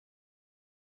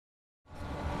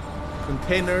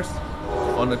containers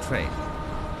on a train.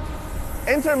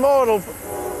 Intermodal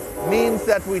means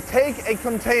that we take a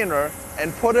container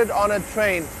and put it on a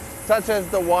train, such as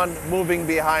the one moving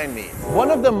behind me.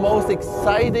 One of the most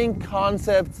exciting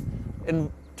concepts in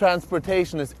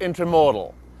transportation is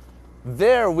intermodal.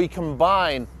 There we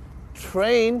combine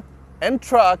train and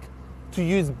truck to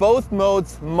use both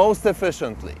modes most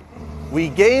efficiently. We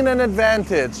gain an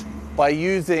advantage by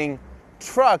using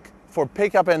truck for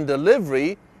pickup and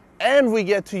delivery, and we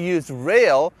get to use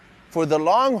rail for the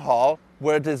long haul,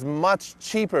 where it is much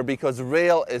cheaper because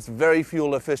rail is very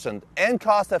fuel efficient and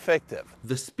cost effective.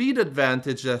 The speed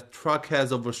advantage that truck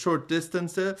has over short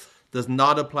distances does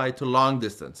not apply to long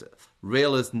distances.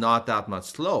 Rail is not that much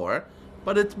slower,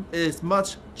 but it is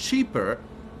much cheaper,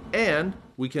 and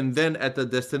we can then at the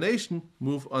destination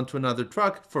move onto another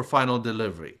truck for final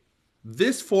delivery.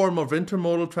 This form of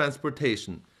intermodal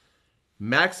transportation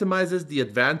maximizes the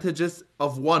advantages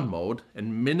of one mode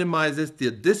and minimizes the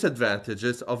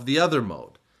disadvantages of the other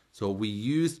mode. So we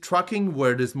use trucking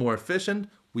where it is more efficient,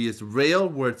 we use rail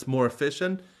where it's more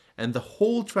efficient, and the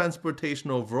whole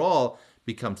transportation overall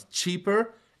becomes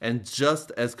cheaper and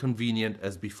just as convenient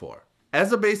as before.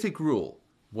 As a basic rule,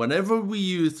 whenever we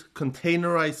use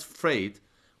containerized freight,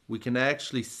 we can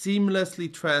actually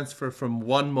seamlessly transfer from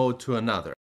one mode to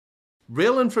another.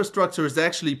 Rail infrastructure is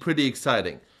actually pretty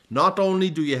exciting. Not only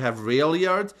do you have rail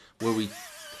yards where we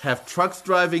have trucks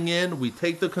driving in, we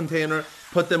take the container,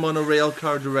 put them on a rail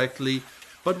car directly,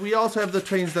 but we also have the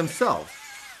trains themselves.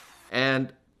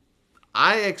 And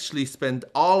I actually spent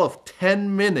all of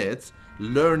 10 minutes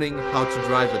learning how to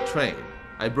drive a train.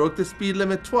 I broke the speed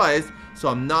limit twice, so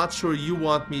I'm not sure you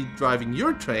want me driving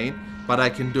your train, but I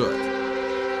can do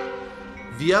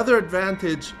it. The other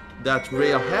advantage that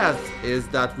rail has is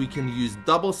that we can use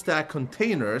double stack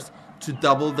containers to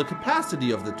double the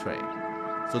capacity of the train.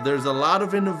 So there's a lot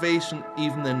of innovation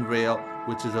even in rail,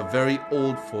 which is a very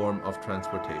old form of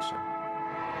transportation.